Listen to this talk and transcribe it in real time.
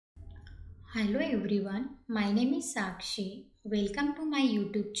Hello everyone, my name is Sakshi. Welcome to my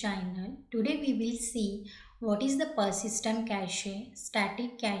YouTube channel. Today we will see what is the persistent cache,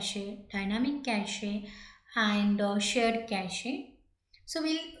 static cache, dynamic cache and shared cache. So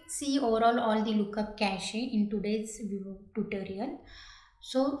we'll see overall all the lookup cache in today's tutorial.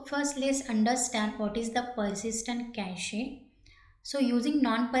 So first let's understand what is the persistent cache. So using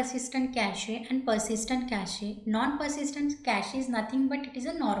non-persistent cache and persistent cache. Non-persistent cache is nothing but it is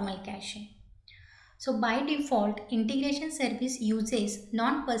a normal cache. So by default, integration service uses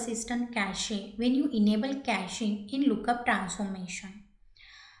non-persistent cache when you enable caching in lookup transformation.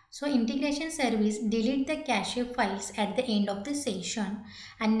 So integration service delete the cache files at the end of the session,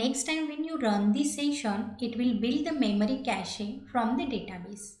 and next time when you run the session, it will build the memory cache from the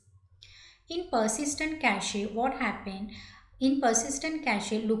database. In persistent cache, what happened? In persistent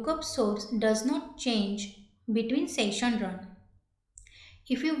cache, lookup source does not change between session run.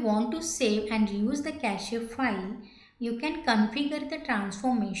 If you want to save and reuse the cache file, you can configure the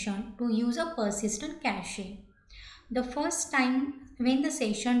transformation to use a persistent cache. The first time when the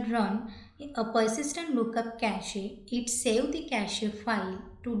session run a persistent lookup cache, it saves the cache file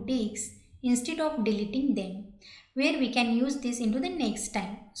to disks instead of deleting them, where we can use this into the next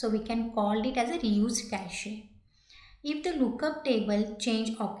time. So we can call it as a reused cache. If the lookup table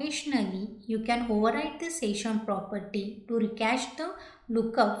change occasionally, you can override the session property to recache the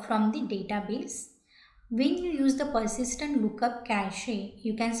lookup from the database. When you use the persistent lookup cache,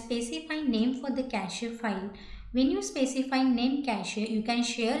 you can specify name for the cache file. When you specify name cache, you can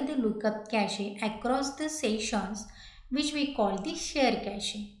share the lookup cache across the sessions, which we call the share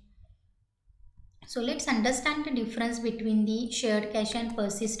cache. So let's understand the difference between the shared cache and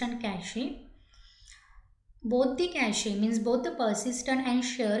persistent cache. Both the cache means both the persistent and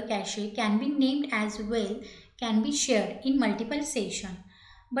share cache can be named as well, can be shared in multiple sessions.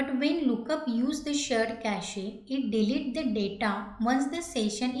 But when lookup use the shared cache, it delete the data once the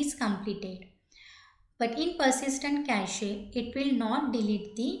session is completed. But in persistent cache, it will not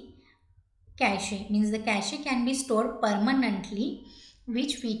delete the cache, means the cache can be stored permanently,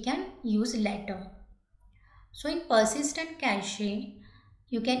 which we can use later. So in persistent cache,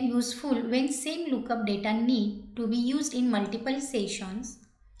 you can useful when same lookup data need to be used in multiple sessions.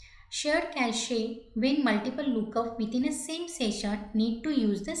 Shared cache when multiple lookup within a same session need to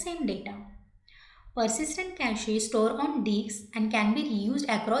use the same data. Persistent cache store on disks and can be reused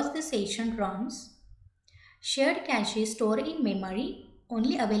across the session runs. Shared cache store in memory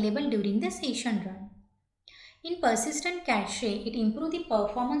only available during the session run. In persistent cache, it improves the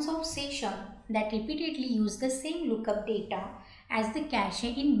performance of session that repeatedly use the same lookup data as the cache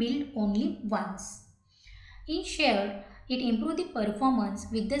in build only once. In shared, it improves the performance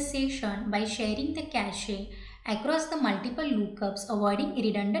with the session by sharing the cache across the multiple lookups, avoiding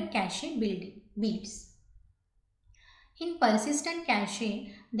redundant cache builds. In persistent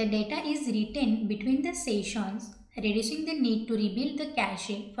cache, the data is retained between the sessions, reducing the need to rebuild the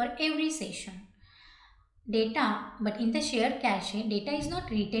cache for every session. But in the shared cache, data is not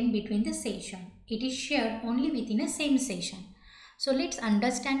retained between the session. It is shared only within a same session. So let's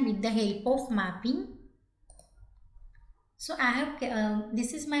understand with the help of mapping. So I have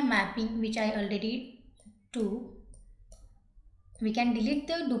this is my mapping which I already do. We can delete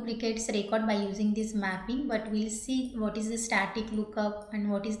the duplicates record by using this mapping, but we'll see what is the static lookup and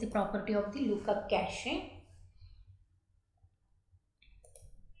what is the property of the lookup cache.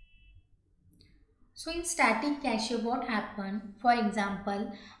 So in static cache, what happened? For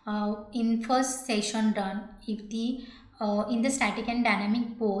example, in first session run, if the in the static and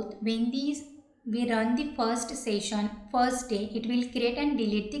dynamic both, when we run the first session, first day, it will create and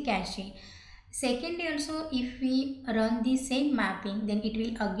delete the cache. Second day also, if we run the same mapping, then it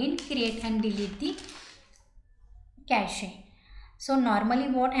will again create and delete the cache. So normally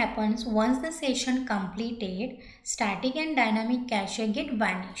what happens, once the session completed, static and dynamic cache get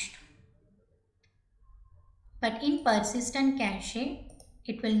vanished. But in persistent cache,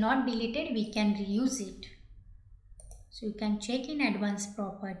 it will not deleted, we can reuse it. So you can check in advanced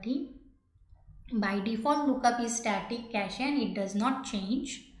property. By default lookup is static cache and it does not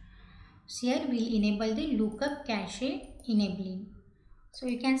change. So here we will enable the lookup cache enabling. So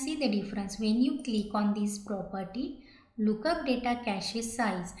you can see the difference when you click on this property. Lookup data cache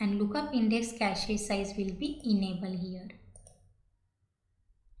size and lookup index cache size will be enabled here.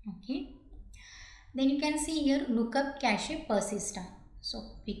 Okay. Then you can see here lookup cache persistent. So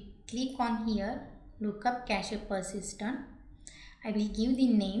we click on here lookup cache persistent. I will give the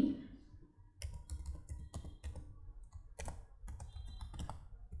name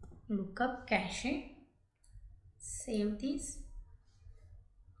lookup cache. Save this.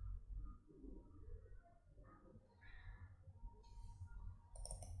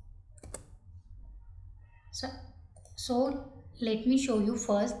 So let me show you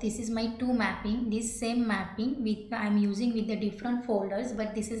first. This is my two mapping, this same mapping with I am using with the different folders,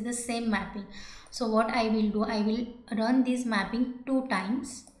 but this is the same mapping. So what I will do, I will run this mapping 2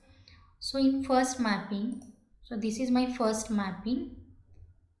 times. So in first mapping, so this is my first mapping.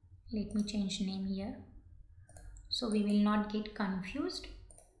 Let me change name here so we will not get confused.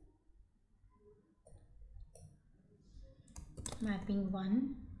 Mapping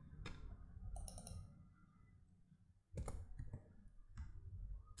 1.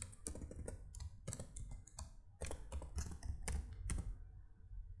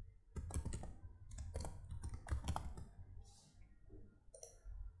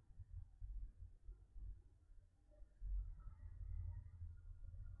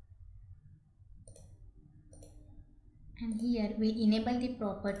 And here we enable the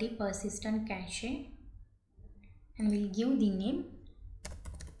property persistent cache and we'll give the name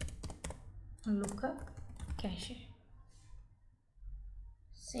lookup cache.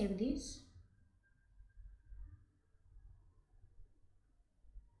 Save this.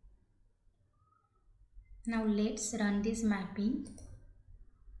 Now let's run this mapping.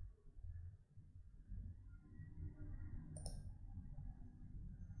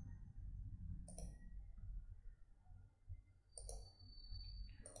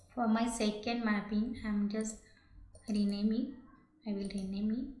 For my second mapping, I am just renaming. I will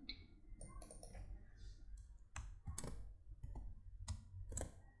rename it.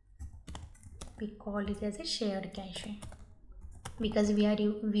 We call it as a shared cache because we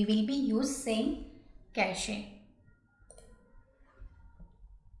will be use same cache.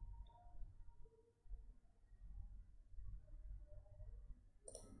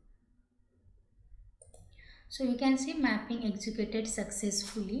 So you can see mapping executed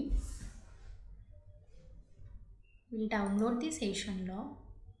successfully. We'll download the session log.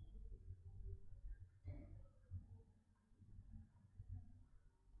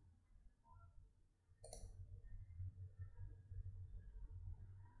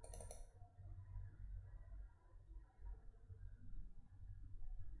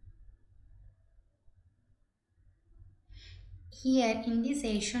 Here in the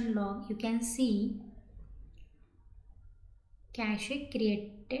session log, you can see cache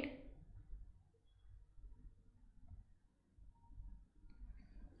created.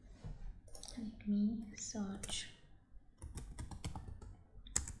 Let me search.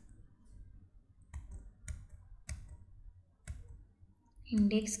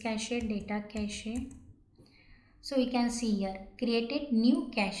 Index cache, data cache. So we can see here created new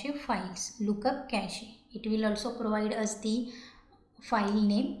cache files, lookup cache. It will also provide us the file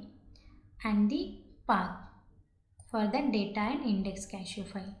name and the path for the data and index cache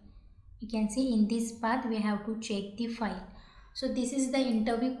file. You can see in this path we have to check the file. So this is the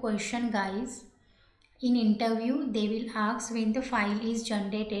interview question, guys. In interview they will ask when the file is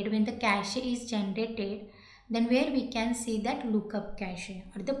generated, when the cache is generated, then where we can see that lookup cache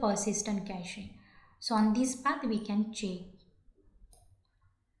or the persistent cache. So on this path we can check.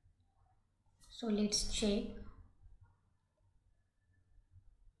 So let's check.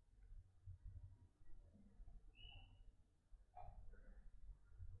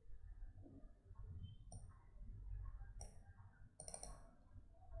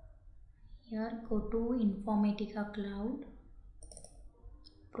 Here go to Informatica Cloud,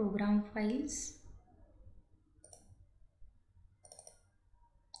 program files,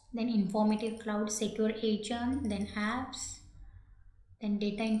 then Informatica Cloud Secure Agent, then apps, then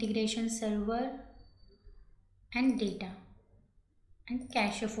data integration server and data, and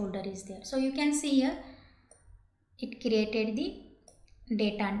cache folder is there. So you can see here it created the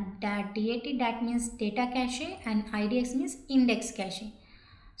data, dat that means data cache and IDX means index cache.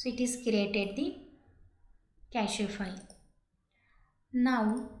 So it is created the cache file.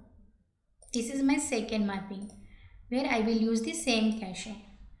 Now this is my second mapping where I will use the same cache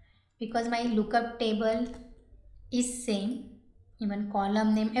because my lookup table is same, even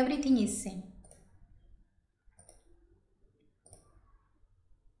column name, everything is same.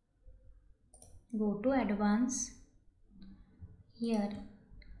 Go to advanced, here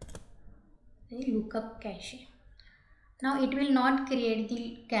the lookup cache. Now it will not create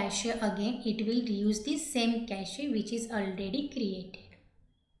the cache again, it will reuse the same cache which is already created.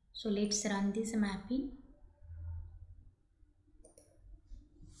 So let's run this mapping.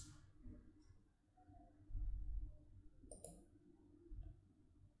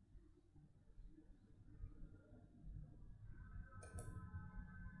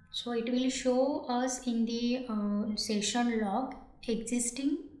 So it will show us in the session log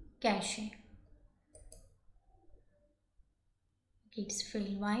existing cache. It's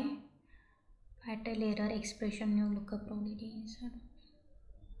failed. Why? Fatal error expression new lookup probability insert.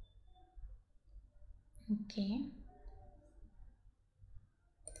 Okay.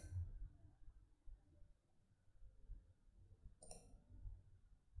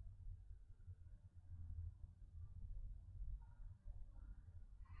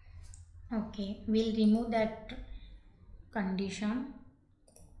 Okay, we'll remove that condition.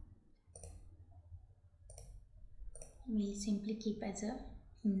 We'll simply keep as a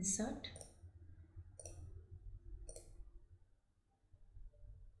insert.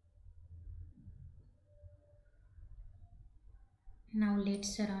 Now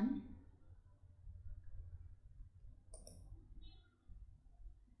let's run.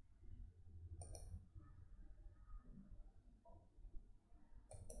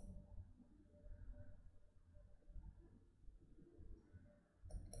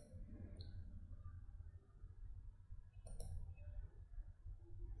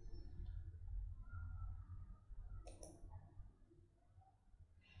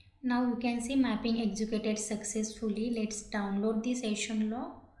 Now you can see mapping executed successfully. Let's download the session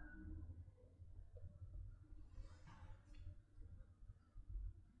log.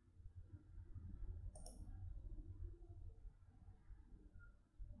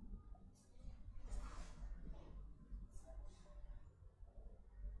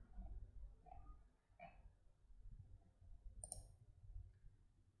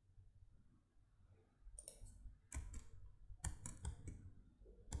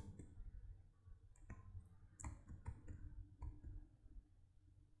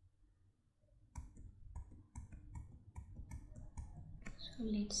 So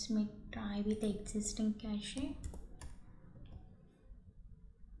let's try with the existing cache.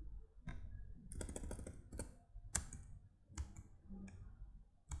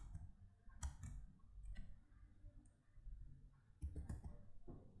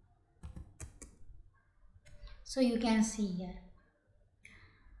 So you can see here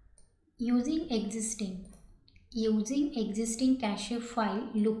using existing cache file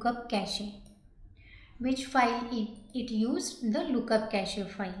lookup cache. Which file it used? The lookup cache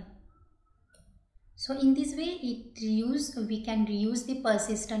file. So in this way we can reuse the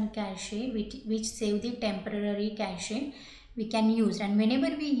persistent cache which save the temporary cache we can use, and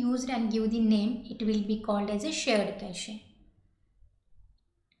whenever we use and give the name, it will be called as a shared cache.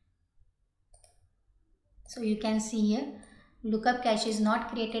 So you can see here lookup cache is not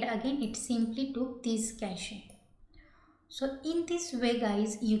created again, it simply took this cache. So in this way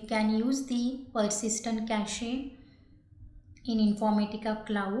guys, you can use the persistent cache in Informatica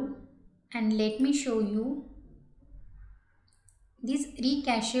Cloud, and let me show you this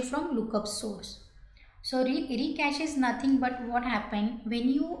recache from lookup source. So recache is nothing but what happened when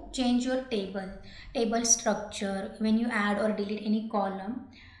you change your table structure, when you add or delete any column,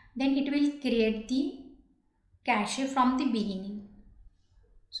 then it will create the cache from the beginning.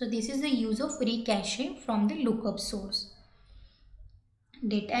 So this is the use of recache from the lookup source.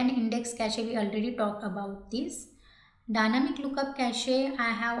 Data and index cache, we already talked about this. Dynamic lookup cache,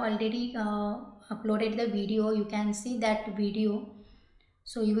 I have already uploaded the video. You can see that video.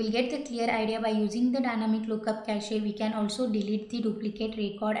 So you will get the clear idea by using the dynamic lookup cache. We can also delete the duplicate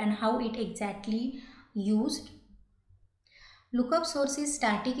record and how it exactly used. Lookup source is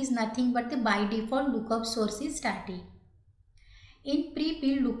static is nothing but the by default lookup source is static. In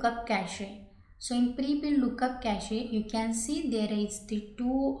pre-built lookup cache, so in pre-built lookup cache, you can see there is the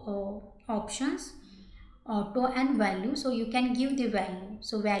two options, auto and value. So you can give the value.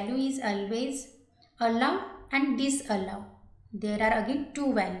 So value is always allow and disallow. There are again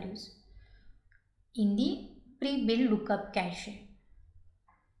two values in the pre-built lookup cache.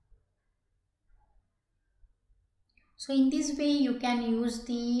 So in this way you can use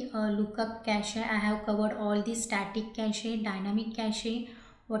the lookup cache. I have covered all the static cache, dynamic cache,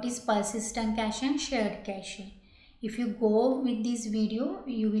 what is persistent cache and shared cache. If you go with this video,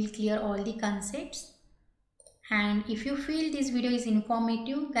 you will clear all the concepts. And if you feel this video is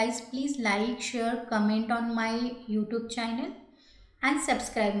informative, guys, please like, share, comment on my YouTube channel and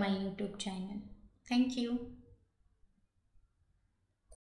subscribe my YouTube channel. Thank you.